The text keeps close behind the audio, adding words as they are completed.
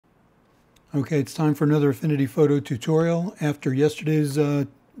Okay, it's time for another Affinity photo tutorial. After yesterday's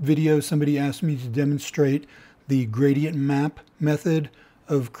video, somebody asked me to demonstrate the gradient map method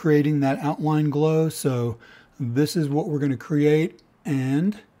of creating that outline glow. So this is what we're going to create,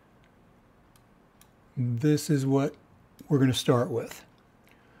 and this is what we're going to start with.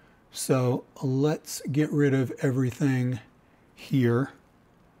 So let's get rid of everything here.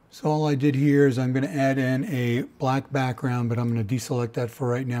 So all I did here is I'm going to add in a black background, but I'm going to deselect that for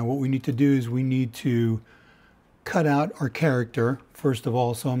right now. What we need to do is we need to cut out our character, first of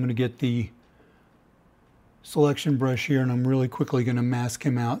all. So I'm going to get the selection brush here, and I'm really quickly going to mask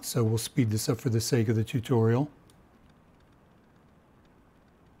him out. So we'll speed this up for the sake of the tutorial.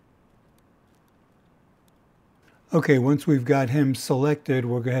 Okay, once we've got him selected,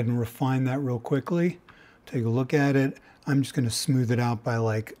 we'll go ahead and refine that real quickly. Take a look at it. I'm just going to smooth it out by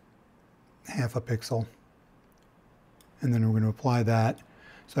like half a pixel. And then we're going to apply that.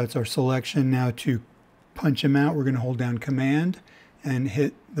 So that's our selection. Now to punch him out, we're going to hold down Command and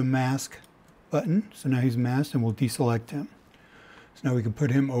hit the mask button. So now he's masked, and we'll deselect him. So now we can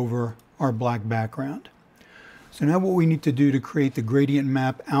put him over our black background. So now what we need to do to create the gradient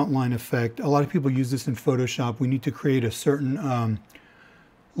map outline effect, a lot of people use this in Photoshop. We need to create a certain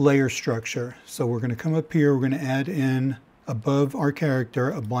layer structure. So we're going to come up here, we're going to add in above our character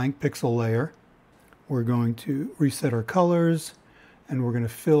a blank pixel layer. We're going to reset our colors, and we're going to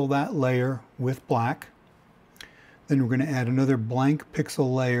fill that layer with black. Then we're going to add another blank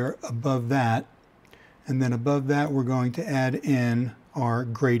pixel layer above that, and then above that we're going to add in our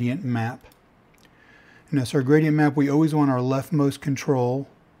gradient map. Now, so our gradient map, we always want our leftmost control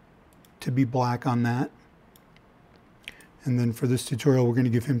to be black on that. And then for this tutorial, we're going to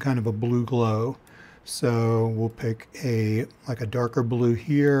give him kind of a blue glow. So we'll pick like a darker blue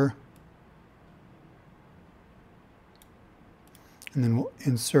here. And then we'll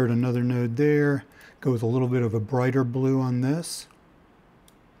insert another node there. Go with a little bit of a brighter blue on this.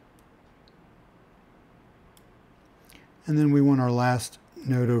 And then we want our last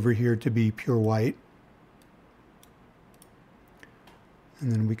node over here to be pure white.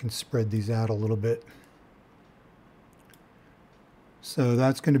 And then we can spread these out a little bit. So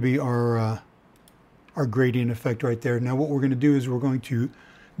that's going to be our gradient effect right there. Now what we're going to do is we're going to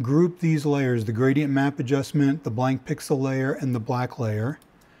group these layers, the gradient map adjustment, the blank pixel layer, and the black layer.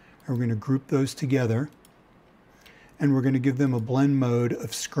 And we're going to group those together. And we're going to give them a blend mode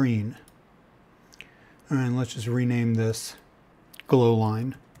of screen. And let's just rename this glow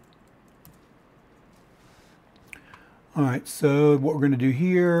line. All right, so what we're going to do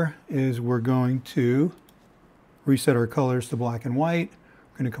here is we're going to reset our colors to black and white.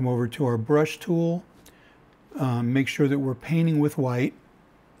 We're going to come over to our brush tool, make sure that we're painting with white,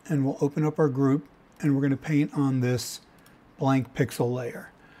 and we'll open up our group, and we're going to paint on this blank pixel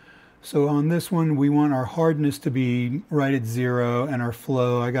layer. So on this one, we want our hardness to be right at 0, and our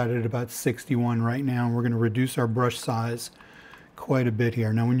flow, I got it at about 61 right now, and we're going to reduce our brush size quite a bit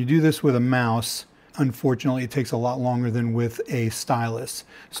here. Now when you do this with a mouse, unfortunately, it takes a lot longer than with a stylus.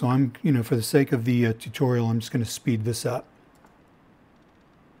 So I'm, for the sake of the tutorial, I'm just going to speed this up.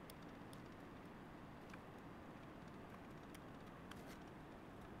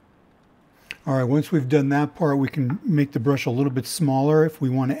 All right, once we've done that part, we can make the brush a little bit smaller if we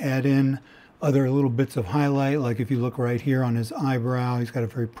want to add in other little bits of highlight. Like if you look right here on his eyebrow, he's got a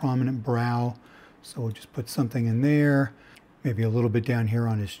very prominent brow. So we'll just put something in there. Maybe a little bit down here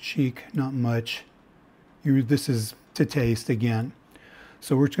on his cheek, not much. This is to taste again.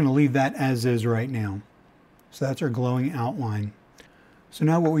 So we're just going to leave that as is right now. So that's our glowing outline. So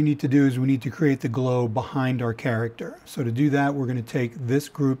now what we need to do is we need to create the glow behind our character. So to do that, we're going to take this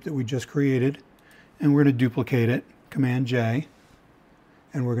group that we just created, and we're going to duplicate it, Command J,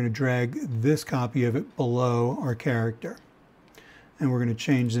 and we're going to drag this copy of it below our character. And we're going to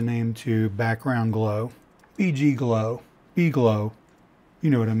change the name to background glow, BG glow, B glow, you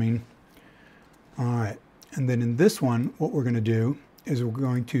know what I mean. All right. And then in this one, what we're going to do is we're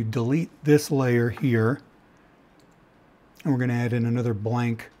going to delete this layer here, and we're going to add in another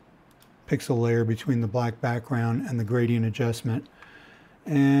blank pixel layer between the black background and the gradient adjustment.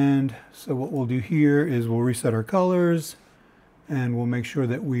 And so what we'll do here is we'll reset our colors, and we'll make sure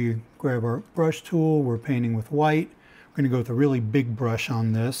that we grab our brush tool. We're painting with white. We're going to go with a really big brush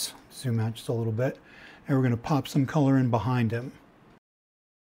on this. Zoom out just a little bit. And we're going to pop some color in behind him.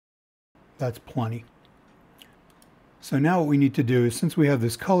 That's plenty. So now what we need to do is, since we have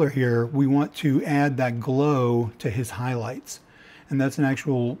this color here, we want to add that glow to his highlights. And that's an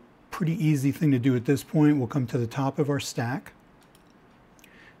actual pretty easy thing to do at this point. We'll come to the top of our stack,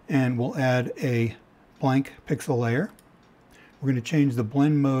 and we'll add a blank pixel layer. We're going to change the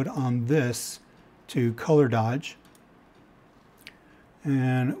blend mode on this to color dodge.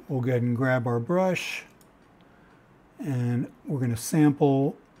 And we'll go ahead and grab our brush, and we're going to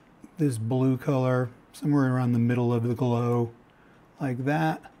sample this blue color somewhere around the middle of the glow, like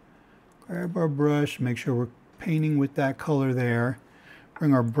that. Grab our brush, make sure we're painting with that color there.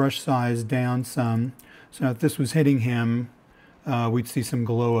 Bring our brush size down some. So now if this was hitting him, we'd see some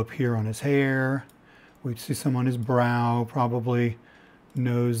glow up here on his hair. We'd see some on his brow, probably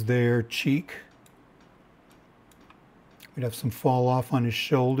nose there, cheek. We'd have some fall off on his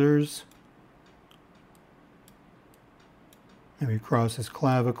shoulders. Maybe across his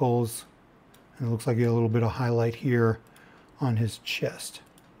clavicles. And it looks like he had a little bit of highlight here on his chest.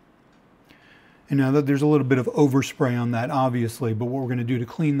 And now that there's a little bit of overspray on that, obviously, but what we're going to do to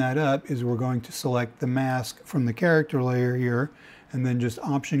clean that up is we're going to select the mask from the character layer here, and then just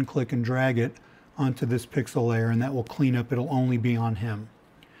option click and drag it onto this pixel layer, and that will clean up. It'll only be on him.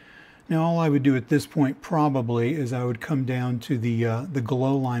 Now all I would do at this point probably is I would come down to the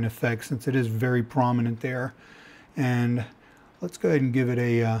glow line effect, since it is very prominent there, and let's go ahead and give it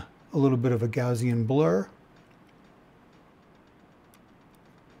a little bit of a Gaussian blur.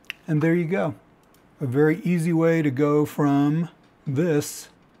 And there you go. A very easy way to go from this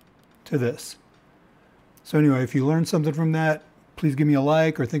to this. So anyway, if you learned something from that, please give me a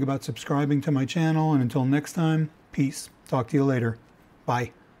like or think about subscribing to my channel. And until next time, peace. Talk to you later.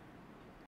 Bye.